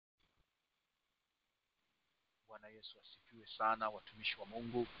Bwana Yesu asifiwe sana, watumishi wa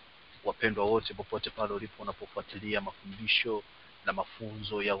Mungu, wapendwa wote popote pale ulipo unapofuatilia mafundisho na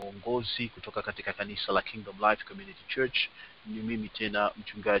mafunzo ya uongozi kutoka katika kanisa la Kingdom Life Community Church. Ni mimi tena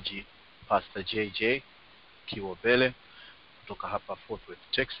mchungaji Pastor JJ Kiwobele kutoka hapa Fort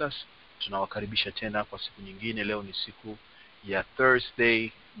Worth, Texas. Tunawakaribisha tena kwa siku nyingine. Leo ni siku ya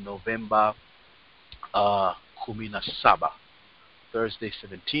Thursday, November 17, Thursday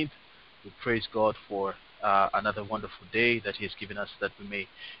 17th. We praise God for another wonderful day that He has given us, that we may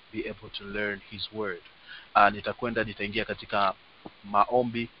be able to learn His word. Nitaingia katika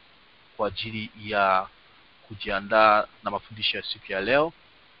maombi kwa ajili ya kujiandaa na mafundisho ya siku ya leo.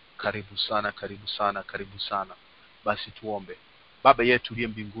 Karibu sana, karibu sana, karibu sana. Basi tuombe. Baba yetu uliye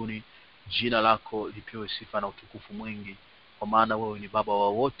mbinguni, jina lako lipewe sifa na utukufu mwingi, kwa maana wewe ni baba wa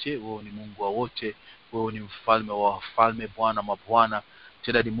wote, wewe ni Mungu wa wote, wewe ni mfalme wa wafalme, Bwana mabwana.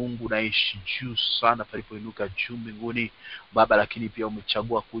 Tena ni Mungu unaishi juu sana palipoinuka juu mbinguni Baba, lakini pia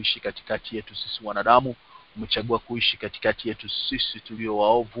umechagua kuishi katikati yetu sisi wanadamu. Umechagua kuishi katikati yetu sisi tulio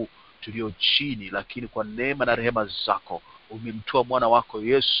waovu, tulio chini, lakini kwa neema na rehema zako umemtoa mwana wako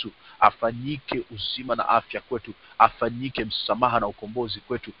Yesu afanyike uzima na afya kwetu, afanyike msamaha na ukombozi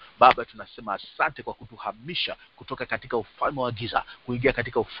kwetu. Baba, tunasema asante kwa kutuhamisha kutoka katika ufalme wa giza kuingia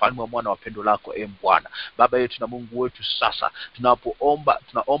katika ufalme wa mwana wa pendo lako, Bwana. Baba yetu na Mungu wetu, sasa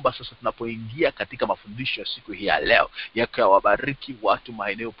tunaomba sasa tunapoingia katika mafundisho ya siku hii ya leo, yakawabariki watu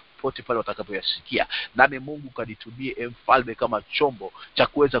maeneo pote pale watakapoyasikia. Nami Mungu kanitumie mfalme kama chombo cha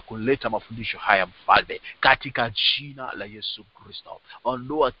kuweza kuleta mafundisho haya mfalme, katika jina la Yesu Kristo.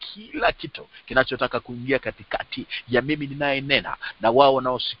 Ondoa kila kitu kinachotaka kuingia katikati ya mimi ninayenena na wao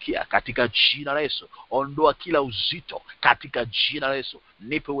wanaosikia, katika jina la Yesu. Ondoa kila uzito katika jina la Yesu.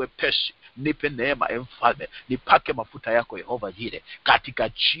 Nipe wepesi, nipe neema mfalme, nipake mafuta yako Yehova Jire, katika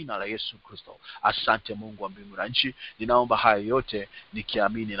jina la Yesu Kristo. Asante Mungu wa mbingu na nchi, ninaomba haya yote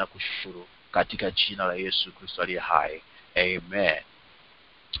nikiamini na kushukuru katika jina la Yesu Kristo aliye hai. Amen.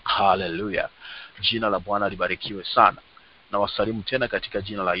 Hallelujah. Jina la Bwana libarikiwe sana. Na wasalimu tena katika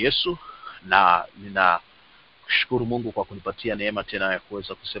jina la Yesu, na ninashukuru Mungu kwa kunipatia neema tena ya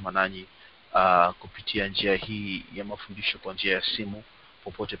kuweza kusema nanyi kupitia njia hii ya mafundisho kwa njia ya simu.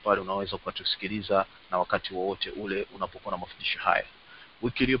 Popote pale unaweza kutusikiliza na wakati wowote ule unapokuwa na mafundisho haya.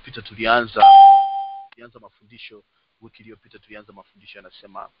 Wiki iliyopita tulianza mafundisho. Wiki iliyopita tulianza mafundisho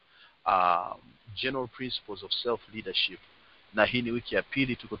yanasema general principles of self leadership, na hii ni wiki ya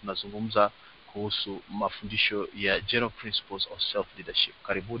pili tuko tunazungumza kuhusu mafundisho ya general principles of self leadership.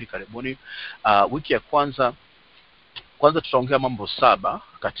 Karibuni. Wiki ya kwanza tutaongea mambo 7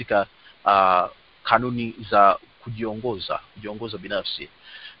 katika kanuni za kujiongoza binafsi,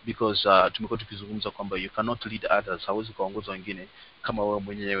 because tumekuwa tukizungumza kwamba you cannot lead others, hauwezi kuongoza wengine kama wewe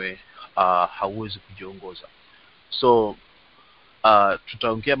mwenyewe hauwezi kujiongoza. So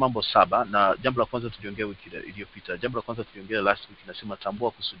tutaongea mambo 7, na jambo la kwanza tuliongea wiki iliyopita. Jambo la kwanza tuliongea last week nasema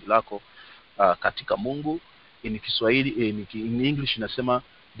tambua kusudi lako katika Mungu. In Kiswahili, in English inasema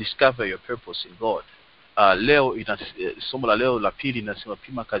discover your purpose in God. Leo somo la leo la pili linasema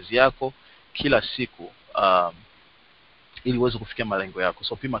pima kazi yako kila siku ili uweze kufikia malengo yako.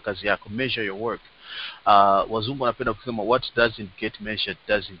 So pima kazi yako, measure your work. Wazungu wanapenda kusema what doesn't get measured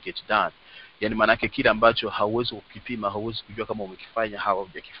doesn't get done. Yani maana yake kile ambacho hauwezi kukipima, hauwezi kujua kama umekifanya au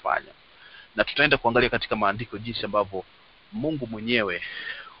hujakifanya. Na tutaenda kuangalia katika maandiko jinsi ambavyo Mungu mwenyewe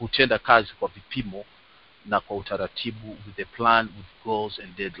hutenda kazi kwa vipimo na kwa utaratibu, with a plan, with goals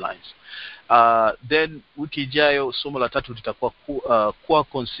and deadlines. Then wiki ijayo somo la 3 litakuwa kuwa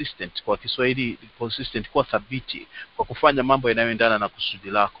consistent. Kwa Kiswahili consistent, kuwa thabiti kwa kufanya mambo yanayoendana na kusudi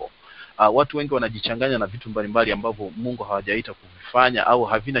lako. Watu wengi wanajichanganya na vitu mbalimbali ambavyo Mungu hawajaita kuvifanya, au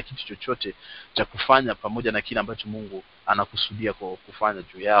havina kitu chochote cha kufanya pamoja na kile ambacho Mungu anakusudia kufanya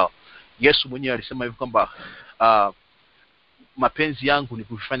juu yao. Yesu mwenyewe alisema hivi kwamba mapenzi yangu ni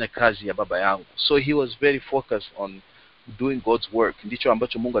kufanya kazi ya Baba yangu. So he was very focused on doing God's work. Ndicho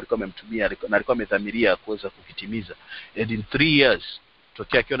ambacho Mungu alikuwa amemtumia na alikuwa amedhamiria kuweza kukitimiza. And in 3 years,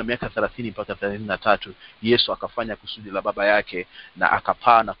 tokea akiwa na miaka 30 mpaka 33, Yesu akafanya kusudi la Baba yake na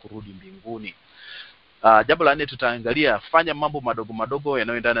akapaa na kurudi mbinguni. Jambo la 4 tutaangalia fanya mambo madogo madogo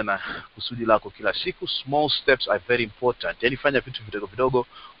yanayoendana na kusudi lako kila siku. Small steps are very important. Yani fanya vitu vidogo vidogo.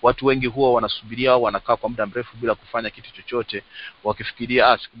 Watu wengi huwa wanasubiria au wanakaa kwa muda mrefu bila kufanya kitu chochote,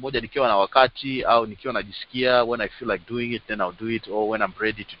 wakifikiria siku moja nikiwa na wakati au nikiwa najisikia, when I feel like doing it then I'll do it, or when I'm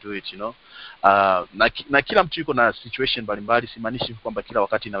ready to do it, you know. Na kila mtu yuko na situation mbalimbali. Simaanishi kwamba kila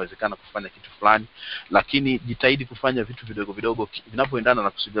wakati inawezekana kufanya kitu fulani, lakini jitahidi kufanya vitu vidogo vidogo vinavyoendana na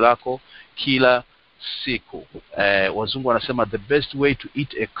kusudi lako kila siku. Wazungu wanasema the best way to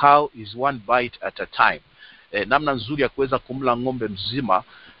eat a cow is one bite at a time. namna nzuri ya kuweza kumla ng'ombe mzima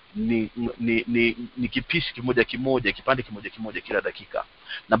ni kipisi kimoja kipande kimoja kila dakika.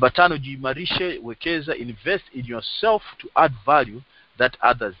 Namba 5, jiimarishe, wekeza, invest in yourself to add value that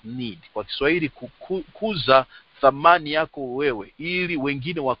others need. Kwa Kiswahili, kukuza thamani yako wewe ili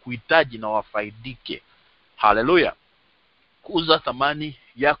wengine wakuhitaji na wafaidike. Hallelujah. Kukuza thamani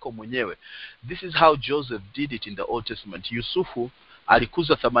yako mwenyewe. This is how Joseph did it in the Old Testament. Yusufu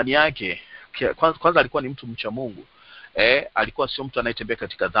alikuza thamani yake. Kwanza alikuwa ni mtu mcha Mungu. Alikuwa sio mtu anayetembea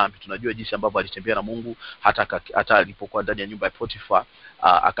katika dhambi. Tunajua jinsi ambavyo alitembea na Mungu hata alipokuwa ndani ya nyumba ya Potifa,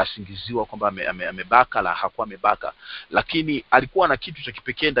 akasingiziwa kwamba amebaka, la hakuwa amebaka. Lakini alikuwa na kitu cha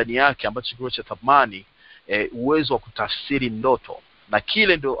kipekee ndani yake ambacho kilikuwa cha thamani, uwezo wa kutafsiri ndoto. Na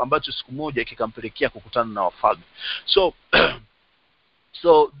kile ndo ambacho siku moja kikampelekea kukutana na wafalme. So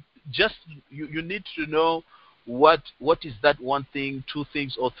just you need to know what is that one thing, two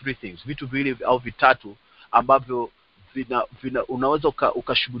things or three things. Vitu vile au vitatu ambavyo unaweza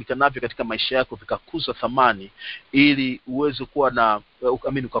ukashughulika navyo katika maisha yako vikakuza thamani, ili uweze kuwa na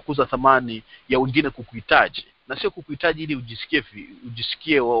ukakuza thamani ya wengine kukuhitaji, na sio kukuhitaji ili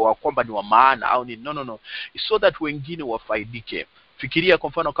ujisikie wa kwamba ni wa maana au ni no, so that wengine wafaidike. Fikiria kwa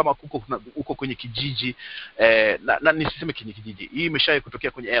mfano kama uko kwenye kijiji, na nisiseme kwenye kijiji, hii imeshawahi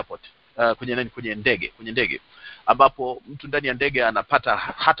kutokea kwenye airport, kwenye ndege ambapo mtu ndani ya ndege anapata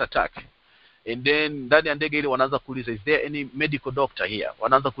heart attack. And then ndani ya ndege ile wanaanza kuuliza, is there any medical doctor here?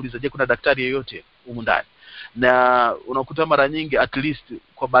 Wanaanza kuuliza, je, kuna daktari yeyote humu ndani? Na unakuta mara nyingi, at least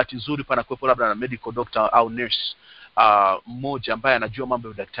kwa bahati nzuri, pana kuwepo labda na medical doctor au nurse mmoja ambaye anajua mambo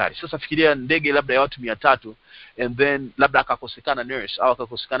ya daktari. Sasa fikiria ndege labda ya watu 300, and then labda akakosekana nurse au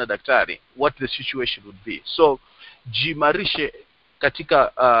akakosekana daktari, what the situation would be. So jimarishe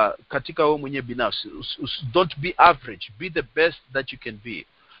katika wewe mwenyewe binafsi. Don't be average, be the best that you can be,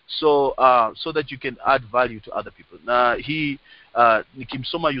 so that you can add value to other people. Na hii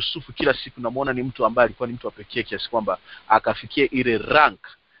nikimsoma Yusufu kila siku namuona ni mtu ambaye alikuwa ni mtu wa pekee kiasi kwamba akafikia ile rank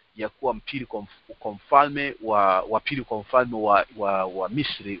ya kuwa mpili kwa mfalme wa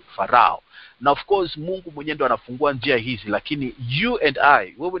Misri, Farao. Na of course Mungu mwenyewe ndo anafungua njia hizi, lakini you and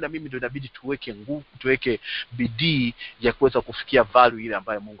I, wewe na mimi, ndo inabidi tuweke nguvu, tuweke bidii ya kuweza kufikia value ile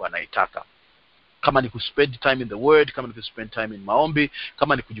ambayo Mungu anaitaka. Kama ni kuspend time in the word, kama ni kuspend time in maombi,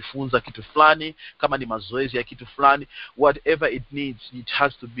 kama ni kujifunza kitu fulani, kama ni mazoezi ya kitu fulani, whatever it needs, it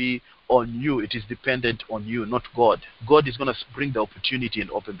has to be on you. It is dependent on you, not God. God is going to bring the opportunity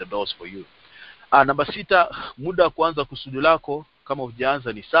and open the doors for you. Namba 6, muda kuanza kusudi lako kama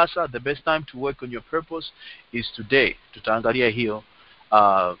hujaanza ni sasa. The best time to work on your purpose is today. Tutaangalia hiyo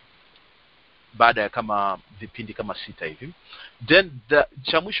baada ya kama vipindi kama 6 hivi. Then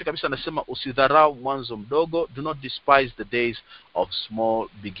cha mwisho kabisa anasema, usidharau mwanzo mdogo. Do not despise the days of small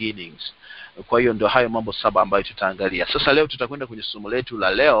beginnings. Kwa hiyo ndio hayo mambo 7 ambayo tutaangalia. Sasa leo tutakwenda kwenye somo letu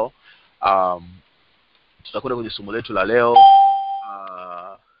la leo.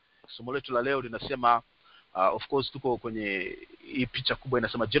 Somo letu la leo linasema, of course tuko kwenye hii picha kubwa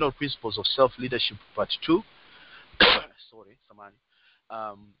inasema General Principles of Self Leadership Part 2. Sorry, samani.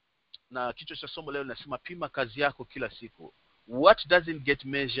 Na kichwa cha somo leo linasema, pima kazi yako kila siku. What doesn't get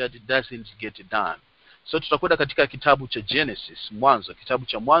measured doesn't get done. So tutakwenda katika kitabu cha Genesis, Mwanzo, kitabu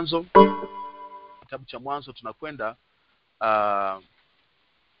cha Mwanzo tunakwenda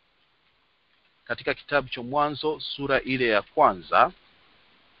katika kitabu cha Mwanzo sura ile ya kwanza.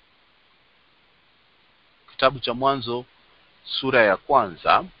 Kitabu cha Mwanzo sura ya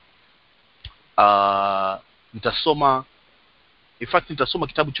kwanza. Nitasoma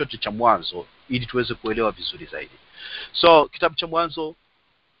kitabu chote cha Mwanzo ili tuweze kuelewa vizuri zaidi. So kitabu cha Mwanzo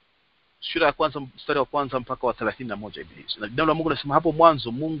sura ya kwanza mstari wa kwanza mpaka wa 31 Ibilisi. Na neno la Mungu nasema, hapo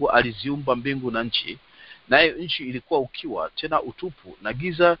mwanzo Mungu aliziumba mbingu na nchi, nayo nchi ilikuwa ukiwa tena utupu, na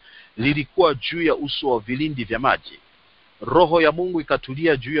giza lilikuwa juu ya uso wa vilindi vya maji. Roho ya Mungu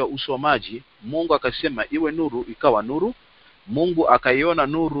ikatulia juu ya uso wa maji. Mungu akasema, iwe nuru, ikawa nuru. Mungu akaiona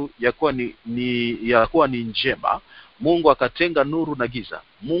nuru yakuwa ni njema. Mungu akatenga nuru na giza.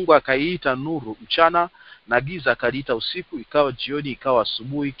 Mungu akaiita nuru mchana, na giza akaliita usiku. Ikawa jioni, ikawa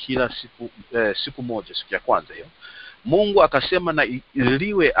asubuhi, kila siku moja, siku ya kwanza hiyo. Mungu akasema, na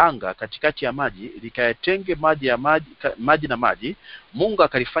iliwe anga katikati ya maji, likayatenge maji na maji. Mungu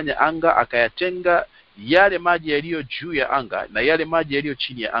akalifanya anga, akayatenga yale maji yaliyo juu ya anga na yale maji yaliyo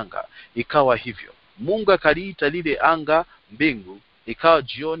chini ya anga. Ikawa hivyo. Mungu akaliita lile anga mbingu. Ikawa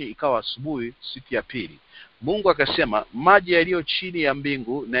jioni, ikawa asubuhi, siku ya pili. Mungu akasema, maji yaliyo chini ya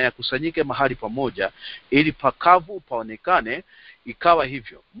mbingu na yakusanyike mahali pamoja, ili pakavu paonekane. Ikawa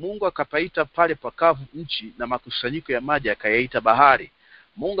hivyo. Mungu akapaita pale pakavu nchi, na makusanyiko ya maji akayaita bahari.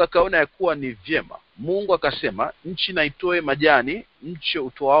 Mungu akaona ya kuwa ni vyema. Mungu akasema, nchi na itoe majani, mche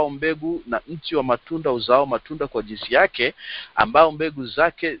utoao mbegu, na mti wa matunda uzao matunda kwa jinsi yake, ambao mbegu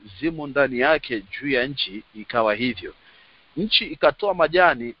zake zimo ndani yake juu ya nchi. Ikawa hivyo. Nchi ikatoa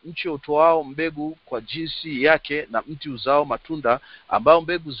majani, mche utoao mbegu kwa jinsi yake, na mti uzao matunda ambao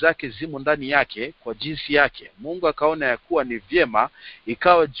mbegu zake zimo ndani yake kwa jinsi yake. Mungu akaona ya kuwa ni vyema.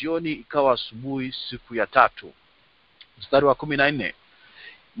 Ikawa jioni, ikawa asubuhi, siku ya tatu. Mstari wa 14.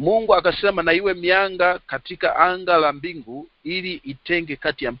 Mungu akasema, na iwe mianga katika anga la mbingu, ili itenge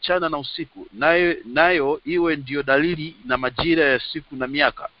kati ya mchana na usiku, nayo iwe ndiyo dalili na majira ya siku na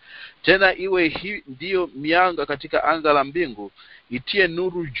miaka. Tena iwe ndiyo mianga katika anga la mbingu, itie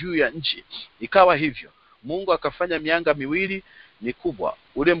nuru juu ya nchi. Ikawa hivyo. Mungu akafanya mianga miwili mikubwa,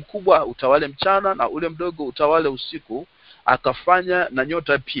 ule mkubwa utawale mchana na ule mdogo utawale usiku. Akafanya na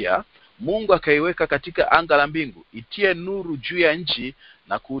nyota pia. Mungu akaiweka katika anga la mbingu, itie nuru juu ya nchi,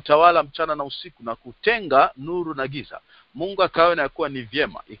 na kuutawala mchana na usiku, na kutenga nuru na giza. Mungu akaona kuwa ni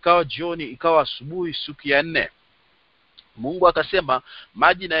vyema. Ikawa jioni, ikawa asubuhi, siku ya 4. Mungu akasema,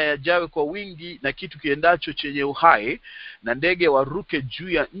 maji na yajawe kwa wingi, na kitu kiendacho chenye uhai, na ndege waruke juu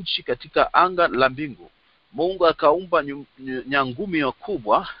ya nchi katika anga la mbingu. Mungu akaumba nyangumi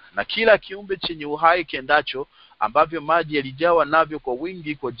wakubwa, na kila kiumbe chenye uhai kiendacho, ambavyo maji yalijawa navyo kwa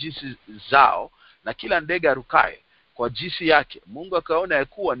wingi kwa jinsi zao, na kila ndege arukaye kwa jinsi yake. Mungu akaona ya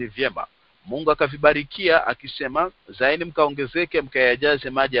kuwa ni vyema. Mungu akavibarikia akisema, zaeni mkaongezeke, mkayajaze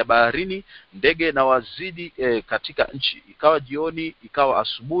maji ya baharini, ndege na wazidi katika nchi. Ikawa jioni, ikawa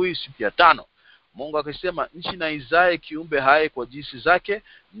asubuhi, siku ya 5. Mungu akasema, nchi na izae kiumbe hai kwa jinsi zake,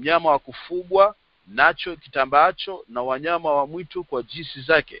 mnyama wa kufugwa nacho kitambaacho, na wanyama wa mwitu kwa jinsi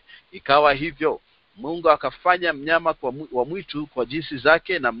zake. Ikawa hivyo. Mungu akafanya mnyama wa mwitu kwa jinsi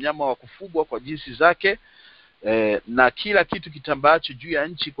zake, na mnyama wa kufugwa kwa jinsi zake, na kila kitu kitambaacho juu ya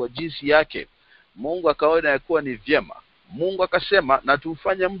nchi kwa jinsi yake. Mungu akaona ya kuwa ni vyema. Mungu akasema, na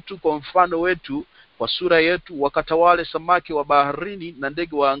tumfanye mtu kwa mfano wetu, kwa sura yetu, wakatawale samaki wa baharini, na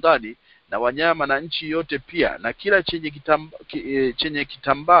ndege wa angani, na wanyama, na nchi yote pia, na kila chenye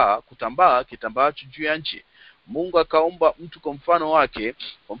kutambaa kitambaacho juu ya nchi. Mungu akaumba mtu kwa mfano wake,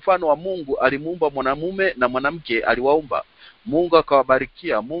 kwa mfano wa Mungu alimuumba, mwanamume na mwanamke aliwaumba. Mungu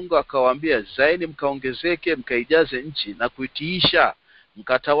akawabarikia. Mungu akawaambia, zaeni mkaongezeke, mkaijaze nchi na kuitiisha,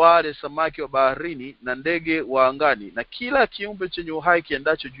 mkatawale samaki wa baharini na ndege wa angani, na kila kiumbe chenye uhai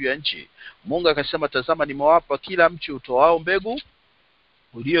kiendacho juu ya nchi. Mungu akasema, tazama, nimewapa kila mche utoao mbegu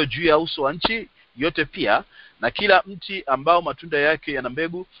ulio juu ya uso wa nchi yote pia, na kila mti ambao matunda yake yana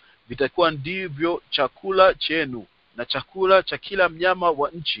mbegu, vitakuwa ndivyo chakula chenu, na chakula cha kila mnyama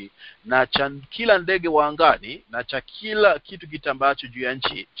wa nchi, na cha kila ndege wa angani, na cha kila kitu kitambaacho juu ya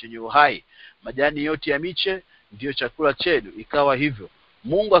nchi chenye uhai. Majani yote ya miche ndiyo chakula chenu. Ikawa hivyo.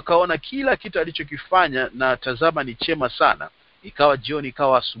 Mungu akaona kila kitu alichokifanya, na tazama ni chema sana. Ikawa jioni,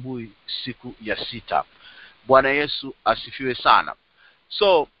 ikawa asubuhi, siku ya 6. Bwana Yesu asifiwe sana.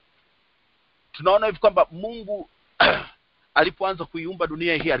 So tunaona hivi kwamba Mungu alipoanza kuiumba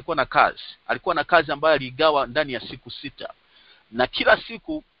dunia hii alikuwa na kazi ambayo aligawa ndani ya siku 6, na kila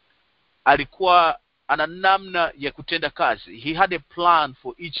siku alikuwa ana namna ya kutenda kazi. He had a plan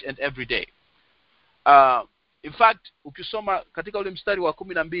for each and every day. In fact, ukisoma katika ule mstari wa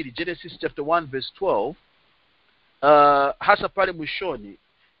 12, Genesis chapter 1 verse 12, hasa pale mwishoni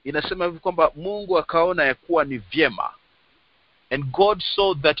inasema hivi kwamba Mungu akaona ya kuwa ni vyema, and God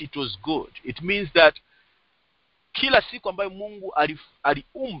saw that it was good. It means that kila siku ambayo Mungu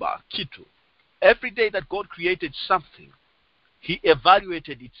aliumba kitu, every day that God created something, he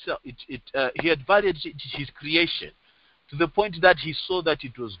evaluated itself. He evaluated his creation to the point that he saw that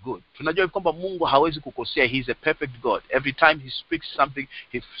it was good. Tunajua kwamba Mungu hawezi kukosea. He is a perfect God. Every time he speaks something,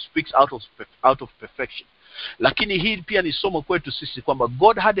 he speaks out of perfection. Lakini hii pia ni somo kwetu sisi kwamba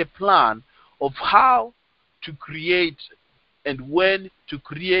God had a plan of how to create, and when to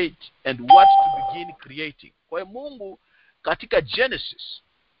create, and what to begin creating. Kwa hiyo Mungu katika Genesis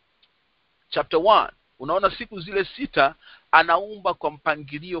chapter 1, unaona siku zile 6 anaumba kwa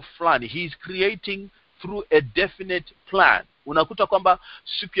mpangilio fulani. He is creating through a definite plan. Unakuta kwamba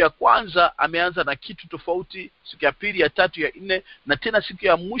siku ya kwanza ameanza na kitu tofauti, siku ya pili, ya 3, ya 4, na tena siku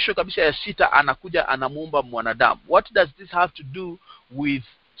ya mwisho kabisa ya 6 anakuja anamuumba mwanadamu. What does this have to do with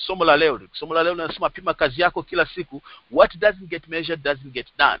somo la leo? Somo la leo linasema pima kazi yako kila siku. What doesn't get measured doesn't get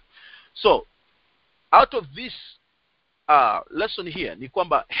done. So out of this lesson here ni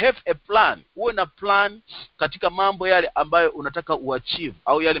kwamba have a plan. Uwe na plan katika mambo yale ambayo unataka uachieve,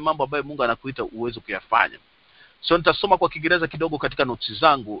 au yale mambo ambayo Mungu anakuita uweze kuyafanya. So nitasoma kwa Kiingereza kidogo katika notes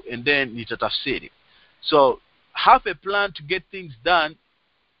zangu, and then nitatafsiri. So have a plan to get things done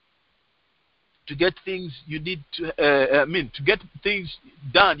To get things you need to to get things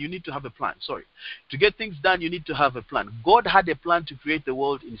done you need to have a plan. Sorry. To get things done you need to have a plan. God had a plan to create the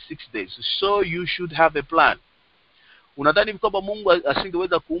world in 6 days. So you should have a plan. Unadhani kwamba Mungu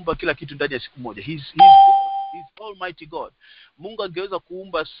asingeweza kuumba kila kitu ndani ya siku moja? He's Almighty God. Mungu angeweza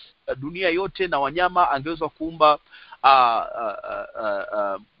kuumba dunia yote na wanyama, angeweza kuumba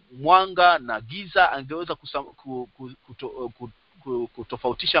mwanga na giza, angeweza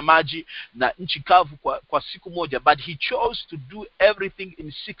kutofautisha maji na nchi kavu kwa siku moja, but he chose to do everything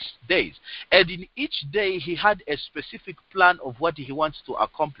in 6 days, and in each day he had a specific plan of what he wants to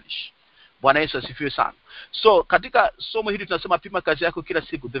accomplish. Bwana Yesu asifiwe sana. So katika somo hili tunasema pima kazi yako kila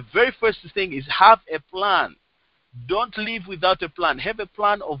siku. The very first thing is have a plan. Don't live without a plan. Have a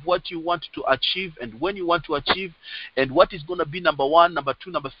plan of what you want to achieve and when you want to achieve and what is going to be number 1, number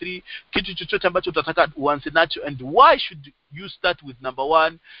 2, number 3. Kitu chochote ambacho utataka uanze nacho, and why should you start with number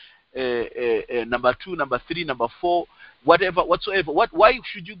 1, number 2, number 3, number 4, whatsoever. Why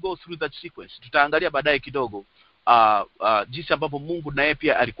should you go through that sequence? Tutaangalia baadaye kidogo jinsi ambapo Mungu naye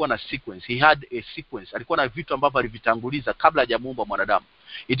pia alikuwa na sequence. He had a sequence. Alikuwa na vitu ambavyo alivitanguliza kabla hajamuumba mwanadamu.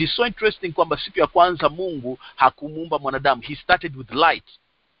 It is so interesting kwamba siku ya kwanza Mungu hakumuumba mwanadamu. He started with light.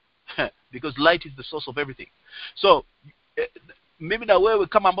 Because light is the source of everything. So mimi na wewe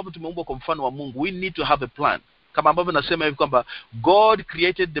kama ambavyo tumeumbwa kwa mfano wa Mungu, we need to have a plan. Kama ambavyo nasema hivi kwamba God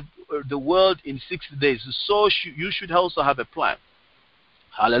created the world in 6 days. So you should also have a plan.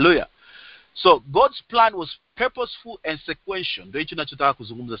 Hallelujah. So God's plan was purposeful and sequential. Ndio hicho ninachotaka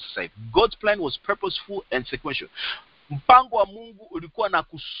kuzungumza sasa hivi. God's plan was purposeful and sequential. Mpango wa Mungu ulikuwa na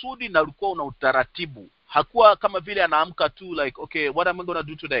kusudi na ulikuwa una utaratibu. Hakuwa kama vile anaamka tu like, okay, what am I going to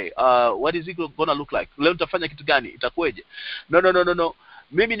do today? What is it going to look like? Leo nitafanya kitu gani? Itakuwaje? No.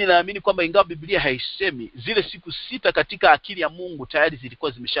 Mimi ninaamini kwamba ingawa Biblia haisemi, zile siku 6 katika akili ya Mungu tayari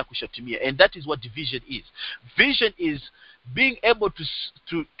zilikuwa zimeshakushatimia. And that is what vision is. Vision is being able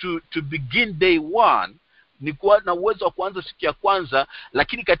to begin day 1. Ni kuwa na uwezo wa kuanza siku ya kwanza,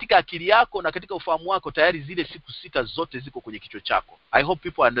 lakini katika akili yako na katika ufahamu wako tayari zile siku 6 zote ziko kwenye kichwa chako. I hope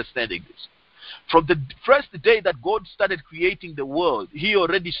people are understanding this. From the first day that God started creating the world, he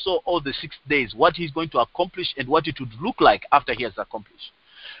already saw all the 6 days, what he's going to accomplish and what it would look like after he has accomplished.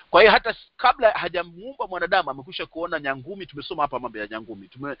 Kwa hiyo hata kabla hajamuumba mwanadamu amekwisha kuona nyangumi. Tumesoma hapa mambo ya nyangumi.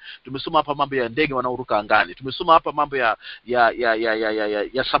 Tumesoma hapa mambo ya ndege wanaoruka angani. Tumesoma hapa mambo ya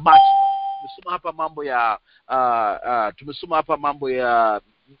samaki. Tumesoma hapa mambo ya tumesoma hapa mambo ya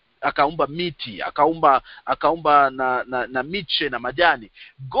akaumba miti, akaumba na miche na majani.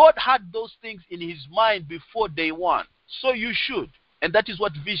 God had those things in his mind before day 1. So you should. And that is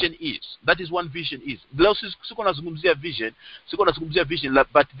what vision is. That is what vision is. Leo siko nazungumzia vision,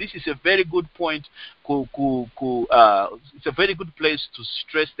 but this is a very good point. It's a very good place to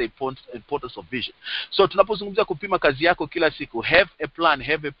stress the importance of vision. So tunapozungumzia kupima kazi yako kila siku, have a plan,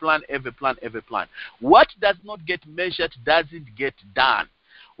 have a plan, have a plan, have a plan. What does not get measured doesn't get done.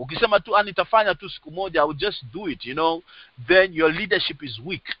 Ukisema tu nitafanya tu siku moja, I will just do it, then your leadership is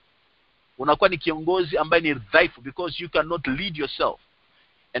weak. Unakuwa ni kiongozi ambaye ni dhaifu, because you cannot lead yourself.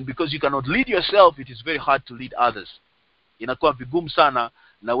 And because you cannot lead yourself, it is very hard to lead others. Inakuwa vigumu sana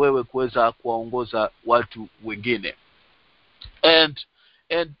na wewe kuweza kuwaongoza watu wengine. And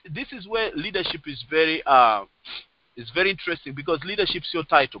this is where leadership is very interesting, because leadership sio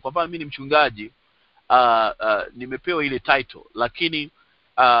title. Kwa mfano mimi ni mchungaji, nimepewa ile title, lakini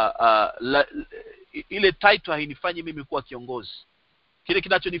ile title hainifanyi mimi kuwa kiongozi. Kile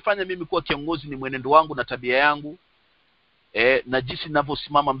kinachonifanya mimi kuwa kiongozi ni mwenendo wangu na tabia yangu, na jinsi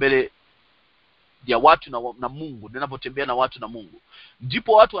ninavyosimama mbele ya watu na Mungu, ninapotembea na watu na Mungu.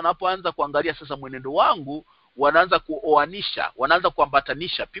 Ndipo watu wanapoanza kuangalia sasa mwenendo wangu, wanaanza kuoanisha, wanaanza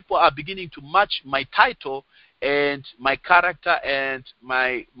kuambatanisha. People are beginning to match my title and my character and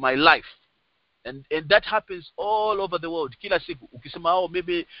my life. And that happens all over the world. Kila siku ukisema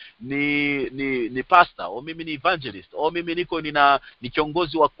mimi ni pastor, au mimi ni evangelist, au mimi ni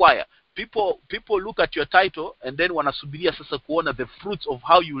kiongozi wa kwaya, people look at your title and then wanasubiria sasa kuona the fruits of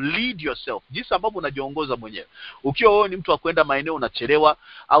how you lead yourself, jinsi ambavyo unajiongoza mwenyewe. Ukiwa wewe ni mtu wa kwenda maeneo unachelewa,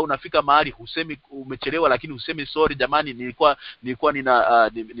 au unafika mahali husemi umechelewa lakini husemi sorry jamani, nilikuwa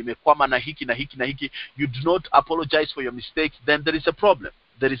nimekwama na hiki na hiki na hiki, you do not apologize for your mistakes, then there is a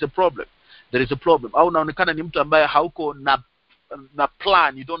problem. Au unaonekana ni mtu ambaye hauko na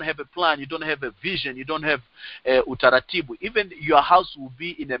plan, you don't have a plan, you don't have a vision, you don't have utaratibu. Even your house will be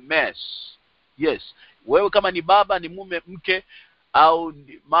in a mess. Yes. Wewe kama ni baba, ni mume, mke, au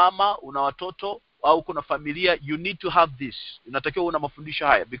mama, una watoto, au kuna familia, you need to have this. Unatakiwa una mafundisho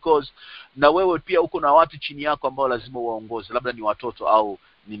haya, because na wewe pia uko na watu chini yako ambao lazima waongoze, labda ni watoto au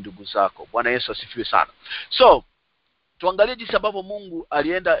ni ndugu zako. Bwana Yesu asifiwe sana. So tuangalie jinsi ambavyo Mungu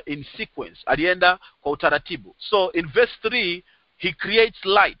alienda in sequence, alienda kwa utaratibu. So in verse 3 he creates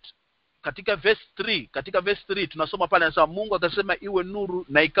light. Katika verse 3 tunasoma pale anasema Mungu akasema iwe nuru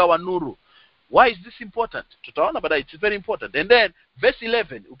na ikawa nuru. Why is this important? Tutaona baadaye, it's very important. And then verse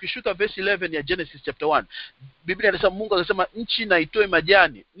 11, ukishuka verse 11 ya Genesis chapter 1, Biblia inasema Mungu akasema nchi na itoe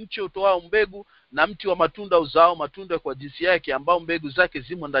majani, nchi utoao mbegu na mti wa matunda uzao matunda kwa jinsi yake ambao mbegu zake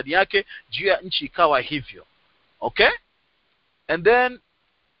zimo ndani yake, juu ya nchi ikawa hivyo. Okay? And then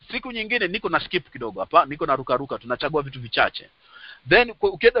siku nyingine niko na skip kidogo hapa, niko na ruka tunachagua vitu vichache. Then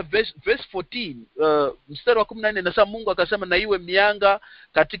ukienda verse 14, mstari wa 14 inasema Mungu akasema na iwe mianga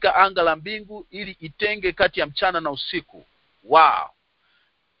katika anga la mbingu ili itenge kati ya mchana na usiku. Wow.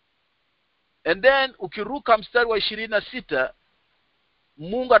 And then ukiruka mstari wa 26,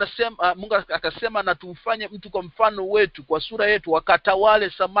 Mungu akasema na tumfanye mtu kwa mfano wetu, kwa sura yetu, wakatawale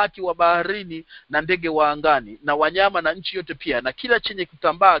samaki wa baharini na ndege wa angani na wanyama na nchi yote pia na kila chenye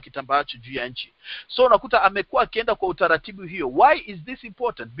kitambaacho juu ya nchi. So unakuta amekuwa akienda kwa utaratibu hiyo. Why is this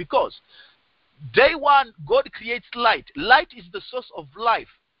important? Because day one God creates light. Light is the source of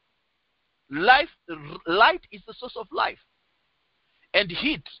life. Light is the source of life. And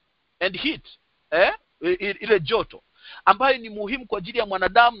heat, ile joto ambayo ni muhimu kwa ajili ya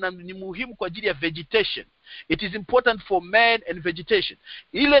mwanadamu na ni muhimu kwa ajili ya vegetation. It is important for man and vegetation.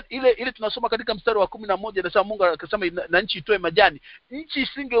 Ile tunasoma katika mstari wa 11 inasema Mungu akasema na nchi itoe majani. Nchi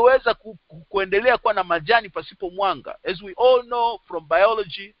isingeweza kuendelea kuwa na majani pasipo mwanga. As we all know from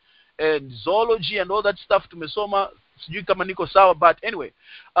biology and zoology and all that stuff tumesoma, sijui kama niko sawa, but anyway,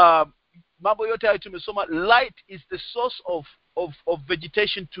 mambo yote hayo tumesoma. Light is the source of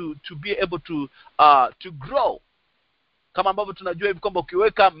vegetation to be able to grow. Kama ambavyo tunajua hivi kwamba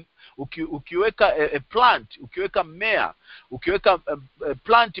ukiweka a plant, ukiweka mmea, ukiweka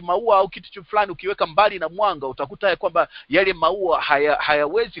plant maua au kitu fulani, ukiweka mbali na mwanga, utakuta kwamba yale maua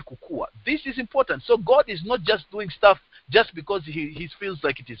hayawezi kukua. This is important. So God is not just doing stuff just because he feels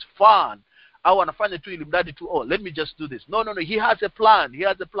like it is fun, au anafanya tu ili mradi tu, oh let me just do this. No, he has a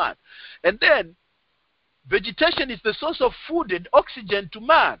plan. And then vegetation is the source of food and oxygen to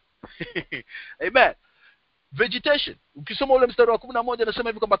man. Amen. Vegetation, ukisoma ule mstari wa 11 anasema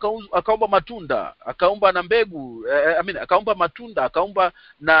hivi kwamba akaumba matunda, akaumba na mbegu, akaumba matunda, akaumba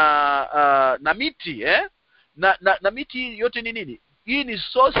na miti, na miti yote ni nini? Hii ni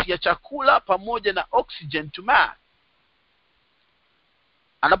source ya chakula pamoja na oxygen to man.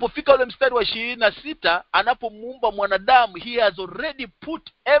 Anapofika ule mstari wa 26, anapomuumba mwanadamu, he has already put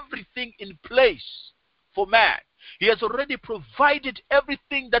everything in place for man. He has already provided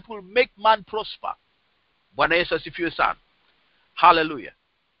everything that will make man prosper. Bwana Yesu asifiwe sana. Hallelujah.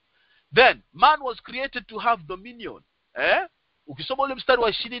 Then man was created to have dominion. Ukisoma ule mstari wa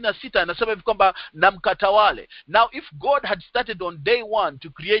 26 anasema hivi kwamba na mkatawale. Now if God had started on day 1 to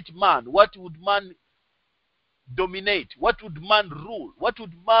create man, what would man dominate? What would man rule? What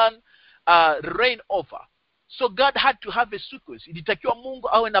would man reign over? So God had to have a sequence. Ilitakiwa Mungu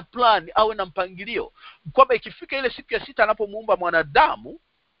awe na plan, awe na mpangilio, kwamba ikifika ile siku ya 6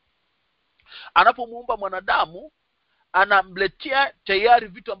 anapomuumba mwanadamu, anamletea tayari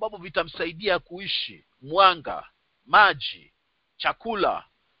vitu ambavyo vitamsaidia kuishi: mwanga, maji, chakula,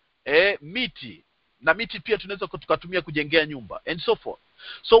 miti, na miti pia tunaweza tukatumia kujengea nyumba, and so forth.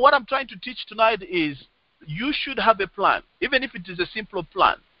 So what I'm trying to teach tonight is you should have a plan. Even if it is a simple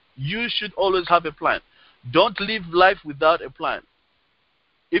plan, you should always have a plan. Don't live life without a plan.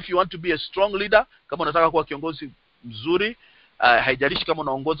 If you want to be a strong leader, kama unataka kuwa kiongozi mzuri, haijalishi kama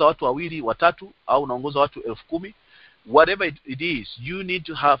unaongoza watu 2, 3 au unaongoza watu 10,000, whatever it is, you need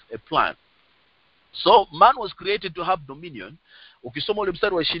to have a plan. So man was created to have dominion. Ukisoma ule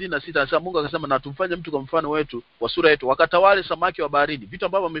mstari wa 26 anasema Mungu akasema na tumfanye mtu kwa mfano wetu, kwa sura yetu, wakatawale samaki wa baharini, vitu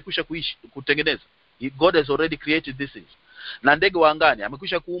ambavyo amekwisha kutengeneza. God has already created these things. Na ndege wa angani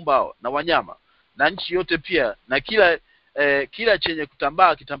amekwisha kuumba hao, na wanyama, na nchi yote pia, na kila chenye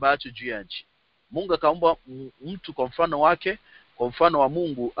kitambaacho juu ya nchi. Mungu akaumba mtu kwa mfano wake, kwa mfano wa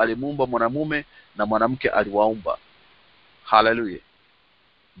Mungu alimuumba mwanamume na mwanamke aliwaumba. Hallelujah.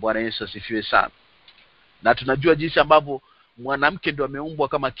 Bwana Yesu asifiwe sana. Na tunajua jinsi ambavyo mwanamke ndio ameumbwa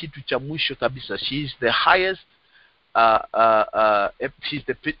kama kitu cha mwisho kabisa. She is the highest, she is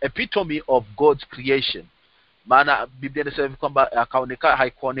the epitome of God's creation. Maana Biblia inasema kwamba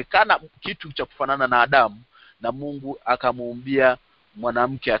haikuonekana kitu cha kufanana na Adamu, na Mungu akamuumbia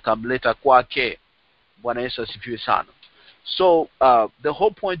mwanamke akamleta kwake. Bwana Yesu asifiwe sana. So the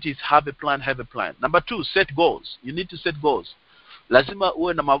whole point is have a plan. Number 2, set goals. You need to set goals. Lazima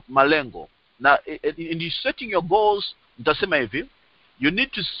uwe na malengo. Na in setting your goals, nitasema hivi, You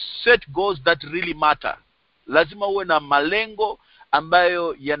need to set goals that really matter. Lazima uwe na malengo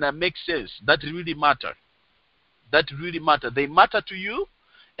ambayo yana make sense, that really matter. That really matter. They matter to you,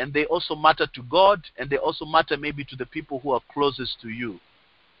 and they also matter to God, and they also matter maybe to the people who are closest to you,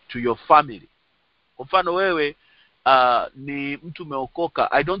 to your family. Kwa mfano wewe ni mtu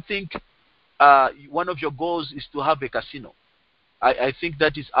umeokoka. I don't think one of your goals is to have a casino. I think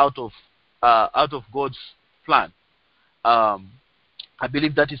that is out of God's plan. I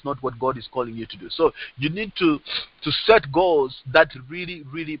believe that is not what God is calling you to do. So you need to set goals that really,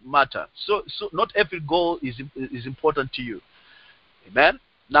 really matter. So not every goal is important to you. Amen.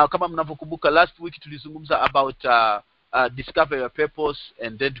 Now, kama mnavyokumbuka, last week tulizungumza about discover your purpose,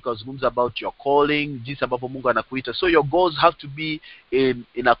 and then tukazungumza about your calling, jinsi ambavyo Mungu anakuita. So your goals have to be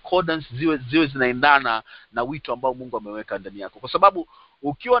in accordance, ziwe zinaendana na wito ambao Mungu ameweka ndani yako. Kwa sababu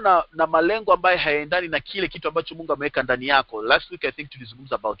ukiwa na malengo ambayo hayaendani na kile kitu ambacho Mungu ameweka ndani yako. Last week I think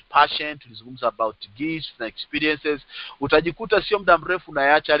tulizungumza about passion, tulizungumza about gifts na experiences. Utajikuta sio muda mrefu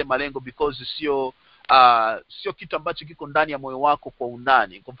unayaacha yale malengo because sio kitu ambacho kiko ndani ya moyo wako kwa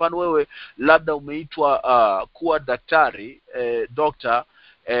undani. Kwa mfano wewe labda umeitwa kuwa daktari, doctor,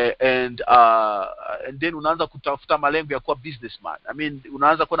 and then unaanza kutafuta malengo ya kuwa businessman. I mean,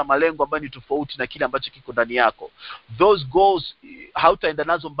 unaanza kuwa na malengo ambayo ni tofauti na kile ambacho kiko ndani yako. Those goals hautaenda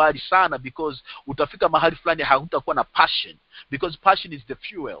nazo mbali sana, because utafika mahali fulani hautakuwa na passion, because passion is the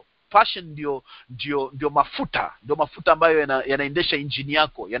fuel. Passion ndio mafuta, ambayo yanaendesha engine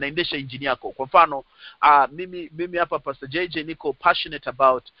yako, Kwa mfano mimi hapa Pastor JJ niko passionate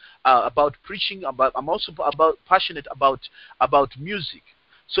about preaching, I'm also passionate about music.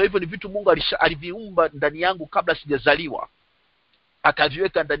 So hivyo ni vitu Mungu aliviumba ndani yangu kabla sijazaliwa,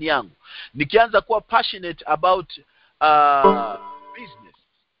 akaviweka ndani yangu. Nikianza kuwa passionate about business,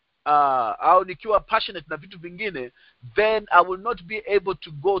 au nikiwa passionate na vitu vingine, then I will not be able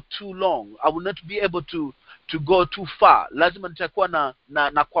to go too long. I will not be able to go too far. Lazima nitakuwa na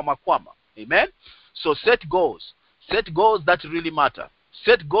kwama. Amen. So set goals that really matter.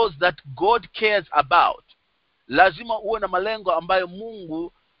 Set goals that God cares about. Lazima uwe na malengo ambayo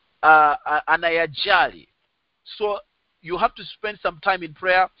Mungu anayajali. So you have to spend some time in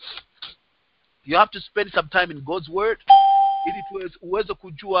prayer. You have to spend some time in God's word, ili uweze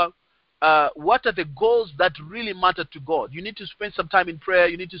kujua what are the goals that really matter to God. You need to spend some time in prayer.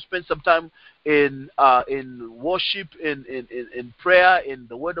 You need to spend some time in worship, in prayer, in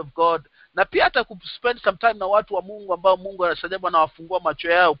the word of God. Na pia hata spend some time na watu wa Mungu ambao Mungu anasaidia na wafungua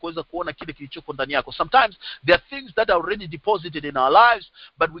macho yao kuweza kuona kile kilichoko ndani yako. Sometimes there are things that are already deposited in our lives,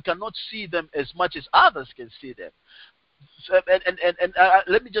 but we cannot see them as much as others can see them. So, and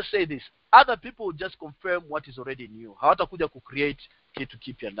let me just say this. Other people will just confirm what is already new. Hawatakuja kucreate kitu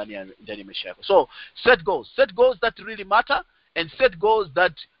kipya ndani ya maisha yako. So set goals that really matter, and set goals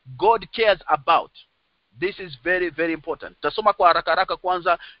that God cares about. This is very, very important. Tasoma kwa haraka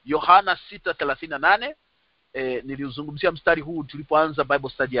kwanza Yohana 6:38. Niliuzungumzia mstari huu tulipoanza Bible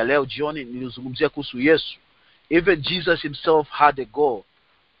study ya leo jioni. Niliuzungumzia kuhusu Yesu. Even Jesus himself had a goal.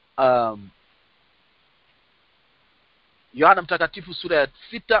 Yohana mtakatifu sura ya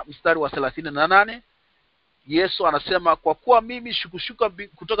 6 mstari wa 38. Yesu anasema, kwa kuwa mimi sikushuka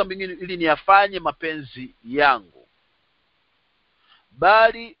kutoka mbinguni ili niyafanye mapenzi yangu,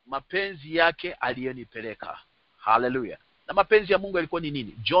 bali mapenzi yake aliyenipeleka. Hallelujah. Na mapenzi ya Mungu yalikuwa ni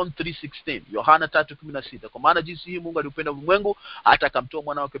nini? John 3:16, Yohana 3:16. Kwa maana jinsi hii Mungu aliupenda ulimwengu hata akamtoa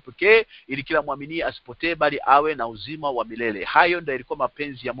mwana wake pekee, ili kila muamini asipotee bali awe na uzima wa milele. Hayo ndio yalikuwa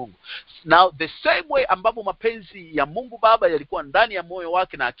mapenzi ya Mungu. Now the same way ambapo mapenzi ya Mungu Baba yalikuwa ndani ya moyo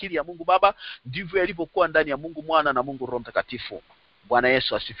wake na akili ya Mungu Baba, ndivyo yalivyokuwa ndani ya Mungu Mwana na Mungu Roho Mtakatifu. Bwana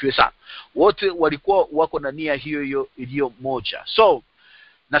Yesu asifiwe sana. Wote walikuwa wako na nia hiyo iliyo moja. So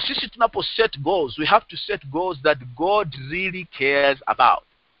na sisi tunapo set goals, we have to set goals that God really cares about.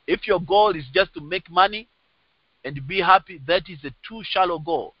 If your goal is just to make money and be happy, that is a too shallow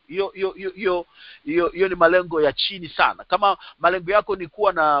goal. Hiyo ni malengo ya chini sana. Kama malengo yako ni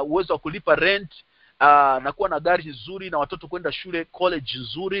kuwa na uwezo wa kulipa rent, na kuwa na gari nzuri na watoto kwenda shule, college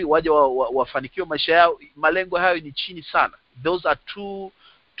nzuri, waje wafanikiwe maisha yao, malengo hayo ni chini sana. Those are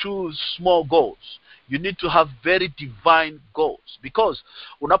too small goals. You need to have very divine goals, because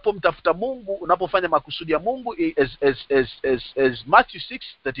unapomtafuta Mungu, unapofanya makusudi ya Mungu, as Matthew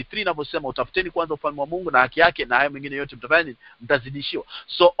 6:33 inavyosema, utafuteni kwanza ufalme wa Mungu na haki yake, na hayo mengine yote mtazidishiwa.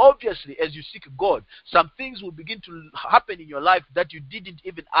 So obviously as you seek God, some things will begin to happen in your life that you didn't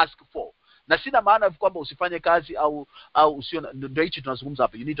even ask for. Na sina maana kwamba usifanye kazi au usio, ndio hicho tunazungumza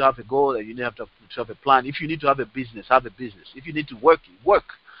hapa. You need to have a goal, and you need to have a plan. If you need to have a business, have a business. If you need to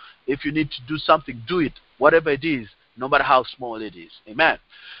work. If you need to do something, do it. Whatever it is, no matter how small it is. Amen.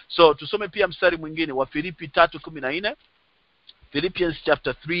 So tusome pia mstari mwingine wa Filipi 3:14. Philippians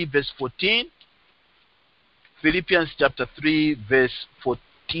chapter 3 verse 14. Philippians chapter 3 verse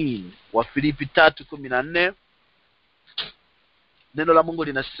 14. Wa Filipi 3:14. Neno la Mungu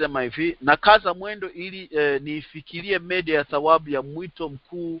linasema hivi, na kaza mwendo ili nifikirie mede ya thawabu ya mwito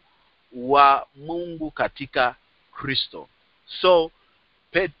mkuu wa Mungu katika Kristo. So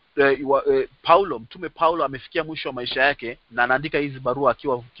mtume Paulo amefikia mwisho wa maisha yake na anaandika hizi barua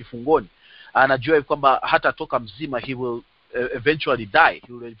akiwa kifungoni. Anajua kwamba hata toka mzima he will eventually die,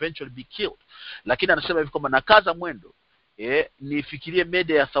 he will eventually be killed. Lakini anasema hivi kwamba na kaza mwendo nifikirie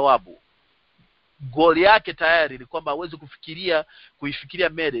mede ya thawabu. Goal yake tayari ni kwamba aweze kuifikiria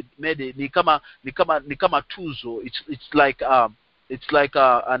mede ni kama tuzo. It's like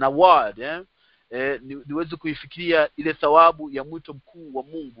an award, niweze kuifikiria ile thawabu ya mwito mkuu wa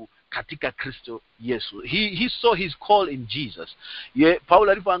Mungu katika Kristo Yesu. He saw his call in Jesus.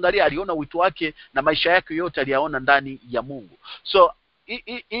 Paulo alipoangalia aliona wito wake na maisha yake yote aliyaona ndani ya Mungu. So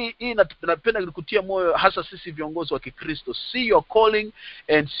napenda kukutia moyo hasa sisi viongozi wa Kikristo. See your calling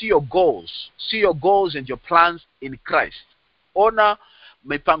and see your goals. See your goals and your plans in Christ. Ona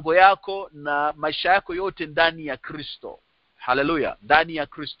mipango yako na maisha yako yote ndani ya Kristo. Hallelujah. Ndani ya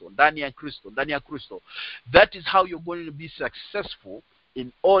Kristo, ndani ya Kristo, ndani ya Kristo. That is how you're going to be successful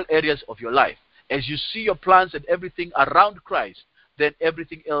in all areas of your life. As you see your plans and everything around Christ, then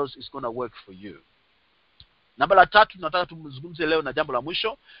everything else is going to work for you. Namba la 3 tunataka tumezungumze leo na jambo la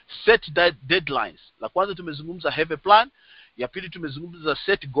mwisho, set deadlines. La kwanza tumezungumza have a plan, ya pili tumezungumza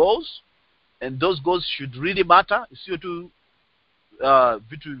set goals, and those goals should really matter. Sio tu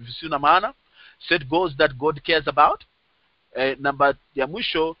vitu visio na maana. Set goals that God cares about. Namba ya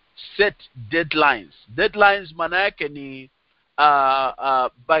mwisho, set deadlines. Deadlines maana yake ni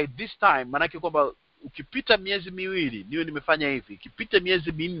by this time, maana yake kwamba ukipita miezi miwili niwe nimefanya hivi, ikipita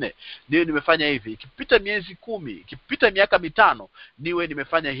miezi minne niwe nimefanya hivi, ikipita miezi 10, ikipita miaka 5 niwe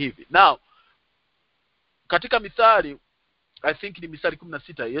nimefanya hivi. Now katika Mithali, I think ni Mithali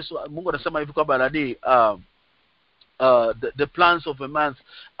 16, Mungu anasema hivi kwamba the plans of a man's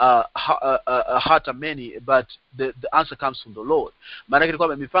heart are many, but the answer comes from the Lord. Maana yake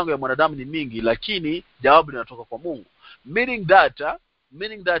kwamba mipango ya mwanadamu ni mingi, lakini jawabu linatoka kwa Mungu. Meaning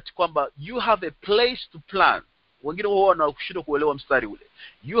that kwamba you have a place to plan. Wengine wao wanashindwa kuelewa mstari ule.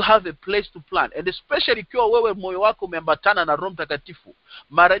 You have a place to plan, and especially ikiwa wewe moyo wako umeambatana na Roho Mtakatifu.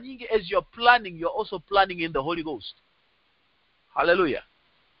 Mara nyingi as you are planning, you are also planning in the Holy Ghost. Hallelujah.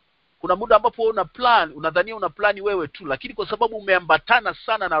 Kuna muda ambapo unadhania una plani wewe tu, lakini kwa sababu umeambatana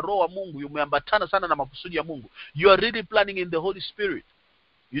sana na Roho wa Mungu, umeambatana sana na makusudi ya Mungu, you are really planning in the Holy Spirit.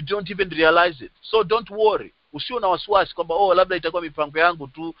 You don't even realize it. So don't worry. Usio na wasiwasi kwamba labda itakuwa mipango yangu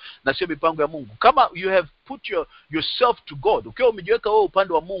tu na sio mipango ya Mungu. Kama you have put yourself to God, ukiwa umejiweka wewe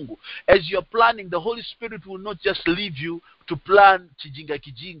upande wa Mungu, as you are planning, the Holy Spirit will not just leave you to plan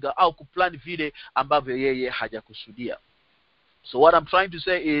kijinga au kuplan vile ambavyo yeye hajakusudia. So what I'm trying to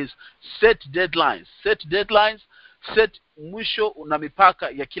say is set deadlines. Set mwisho na mipaka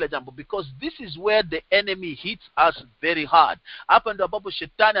ya kila jambo, because this is where the enemy hits us very hard. Hapa ndio ambapo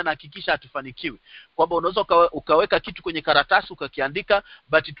shetani anahakikisha hatufanikiwi. Kwamba unaweza ukaweka kitu kwenye karatasi ukakiandika,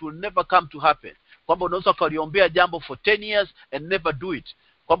 but it will never come to happen. Kwamba unaweza ukaliombea jambo for 10 years and never do it.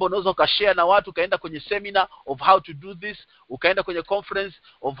 Kwamba unaweza ukashare na watu, ukaenda kwenye seminar of how to do this, ukaenda kwenye conference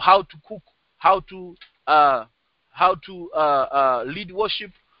of how to cook, how to lead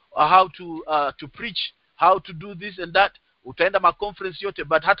worship, or how to preach, how to do this and that. Utaenda ma conference yote,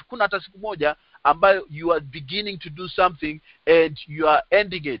 but hakuna hata siku moja ambayo you are beginning to do something and you are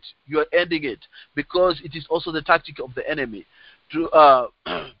ending it, because it is also the tactic of the enemy to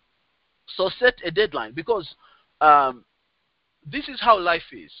so set a deadline, because this is how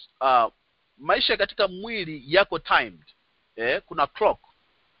life is. Maisha katika mwili yako timed. Kuna clock.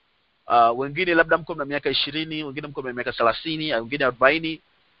 Wengine labda mko na miaka 20, wengine mko na miaka 30, wengine 40,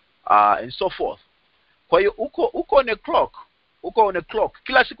 and so forth. Kwa hiyo uko on a clock.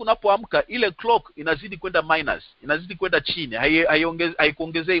 Kila siku unapoamka ile clock inazidi kwenda minus, inazidi kwenda chini,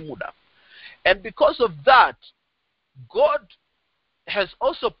 haikuongezei muda. And because of that, God has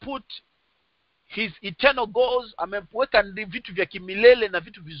also put his eternal goals, ameweka vitu vya kimilele na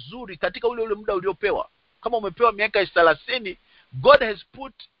vitu vizuri katika ule muda uliopewa. Kama umepewa miaka 30, God has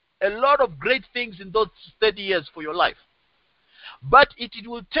put a lot of great things in those 30 years for your life. But it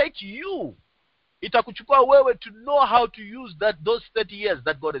will take you, itakuchukua wewe to know how to use those 30 years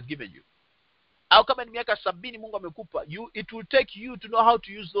that God has given you. Au kama ni miaka 70 Mungu amekupa, it will take you to know how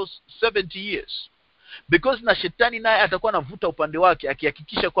to use those 70 years. Because na shetani naye atakuwa anavuta upande wake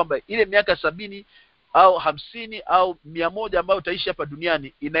akihakikisha kwamba ile miaka 70 au 50 au 100 ambayo utaishi hapa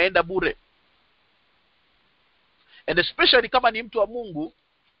duniani inaenda bure. And especially kama ni mtu wa Mungu,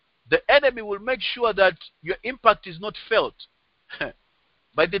 the enemy will make sure that your impact is not felt.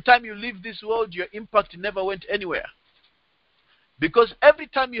 By the time you leave this world, your impact never went anywhere. Because every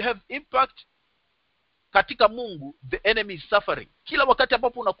time you have impact katika Mungu, the enemy is suffering. Kila wakati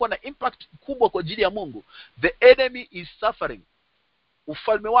ambapo unakuwa na impact kubwa kwa ajili ya Mungu, the enemy is suffering.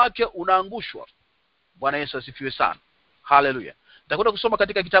 Ufalme wake unaangushwa. Bwana Yesu asifiwe sana. Hallelujah. Nitakwenda kusoma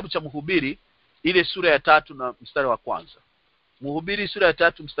katika kitabu cha Mhubiri ile sura ya 3 na mstari wa kwanza. Mhubiri sura ya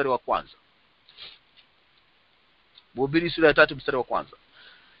 3 mstari wa kwanza. Mhubiri sura ya 3 mstari wa kwanza.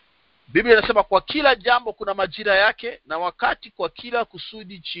 Biblia inasema kwa kila jambo kuna majira yake na wakati kwa kila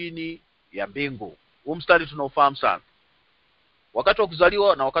kusudi chini ya mbingu. Huu mstari tunaofahamu sana. Wakati wa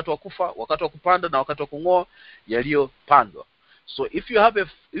kuzaliwa na wakati wa kufa, wakati wa kupanda na wakati wa kung'oa yaliyopandwa. So if you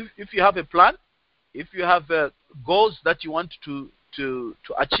have a plan, if you have goals that you want to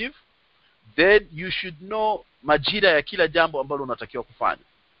achieve, then you should know majira ya kila jambo ambalo unatakiwa kufanya.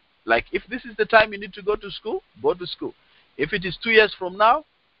 Like if this is the time you need to go to school, go to school. If it is 2 years from now,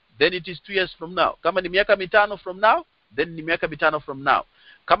 then it is 2 years from now. Kama ni miaka 5 from now, then ni miaka 5 from now.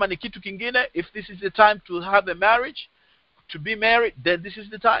 Kama ni kitu kingine, if this is the time to have a marriage, to be married, then this is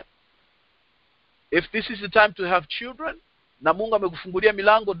the time. If this is the time to have children, na Mungu amekufungulia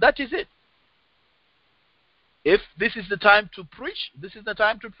milango, that is it. If this is the time to preach, this is the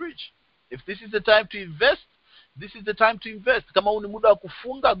time to preach. If this is the time to invest, this is the time to invest. Kama ni muda wa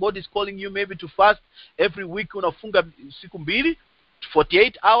kufunga, God is calling you maybe to fast every week, unafunga siku 2,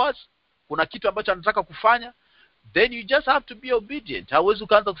 48 hours, kuna kitu ambacho anataka kufanya, then you just have to be obedient. Hauwezi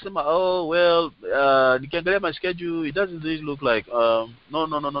kuanza kusema oh well, nikiangalia my schedule it doesn't really look like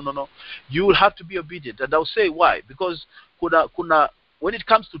no. You will have to be obedient, and I'll say why. Because kuna when it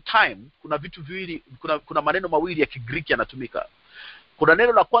comes to time, kuna vitu viwili, kuna maneno mawili ya Kigiriki yanatumika. Kuna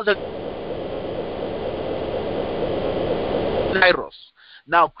neno la kwanza Kairos.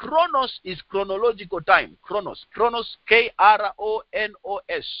 Now chronos is chronological time. Chronos Kronos.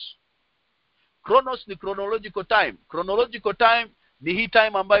 Chronos ni chronological time. Chronological time ni hii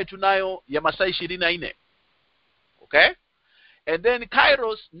time ambayo tunayo ya masaa 24. Okay? And then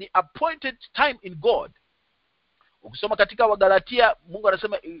Kairos ni appointed time in God. Ukisoma katika Wagalatia, Mungu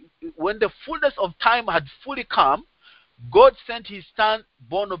anasema when the fullness of time had fully come, God sent his son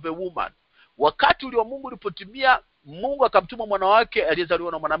born of a woman. Wakati ule wa Mungu ulipotimia, Mungu akamtuma mwana wake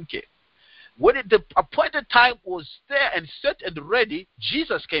aliyezaliwa na mwanamke. When the appointed time was there and set and ready,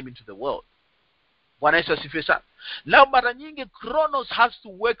 Jesus came into the world. Bwana Yesu asifiwe sana. Now mara nyingi Chronos has to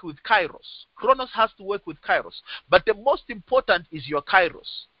work with Kairos. Chronos has to work with Kairos. But the most important is your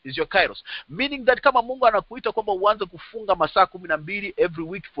Kairos. Meaning that kama Mungu anakuita kwamba uanze kufunga masaa 12 every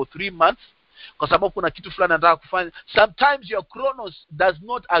week for 3 months, kwa sababu kuna kitu fulani anataka kufanya, sometimes your Chronos does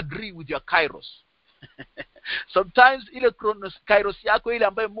not agree with your Kairos. Sometimes ile Kairos yako ile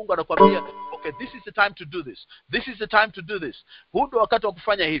ambayo Mungu anakuambia, okay, this is the time to do this. This is the time to do this. Huu ndio wakati wa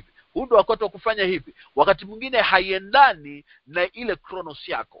kufanya hivi. Huu ndio wakati wa kufanya hivi. Wakati mwingine haiendani na ile Chronos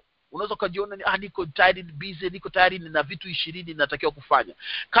yako. Unaweza kujiona niko tired, busy, niko tayari na vitu 20 natakiwa kufanya.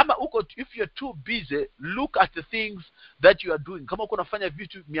 Kama if you're too busy, look at the things that you are doing. Kama uko unafanya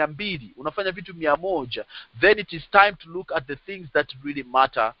vitu 200, unafanya vitu 100, then it is time to look at the things that really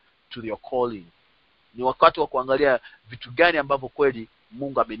matter to your calling. Ni wakati wa kuangalia vitu gani ambavyo kweli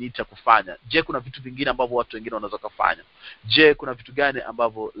Mungu ameniita kufanya. Je, kuna vitu vingine ambavyo watu wengine wanaweza kufanya? Je, kuna vitu gani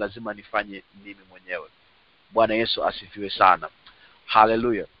ambavyo lazima nifanye mimi mwenyewe? Bwana Yesu asifiwe sana.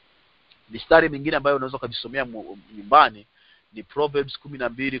 Hallelujah. Mistari mingine ambayo unaweza kujisomea nyumbani ni Proverbs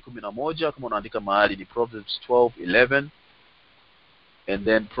 12:11, kama unaandika mahali ni Proverbs 12:11, and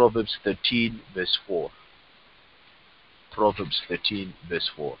then Proverbs 13:4. Proverbs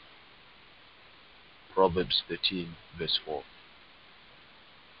 13:4. Proverbs 13:4.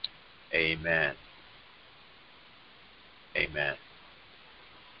 Amen.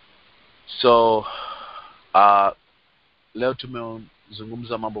 So leo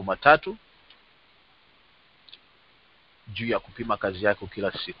tumezungumza mambo matatu juu ya kupima kazi yako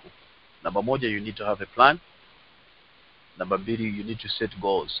kila siku. Namba 1, you need to have a plan. Namba 2, you need to set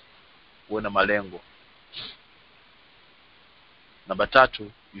goals. Uwe na malengo. Namba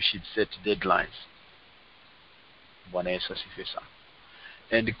 3, you should set deadlines. Bwana Yesu asifiwe sana.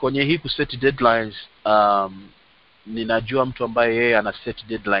 And kwenye hii kuset deadlines, ninajua mtu ambaye yeye ana set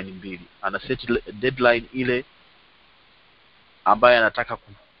deadline 2. Ana set deadline ile ambaye anataka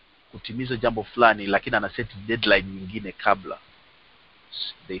kutimiza jambo fulani, lakini ana set deadline nyingine kabla.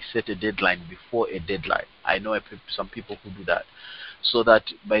 They set a deadline before a deadline. I know some people who do that. so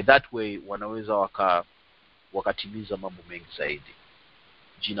that by that way wanaweza wakatimiza mambo mengi zaidi.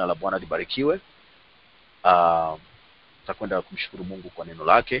 Jina la Bwana libarikiwe. Tutakwenda kumshukuru Mungu kwa neno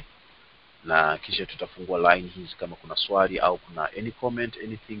lake, na kisha tutafungua line hizi kama kuna swali au kuna any comment,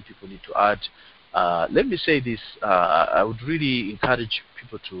 anything people need to add. Let me say this, I would really encourage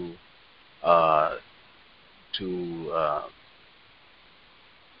people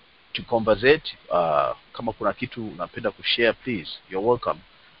to conversate. Kama kuna kitu unapenda kushare, please, you're welcome.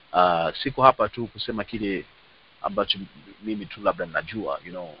 Siko hapa tu kusema kile ambacho mimi tu labda ninajua,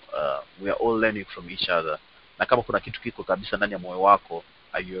 we are all learning from each other. Na kama kuna kitu kiko kabisa ndani ya moyo wako,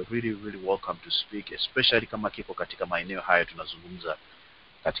 you are really welcome to speak, especially kama kiko katika maeneo haya tunazungumza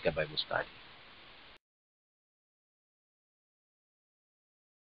katika Bible study.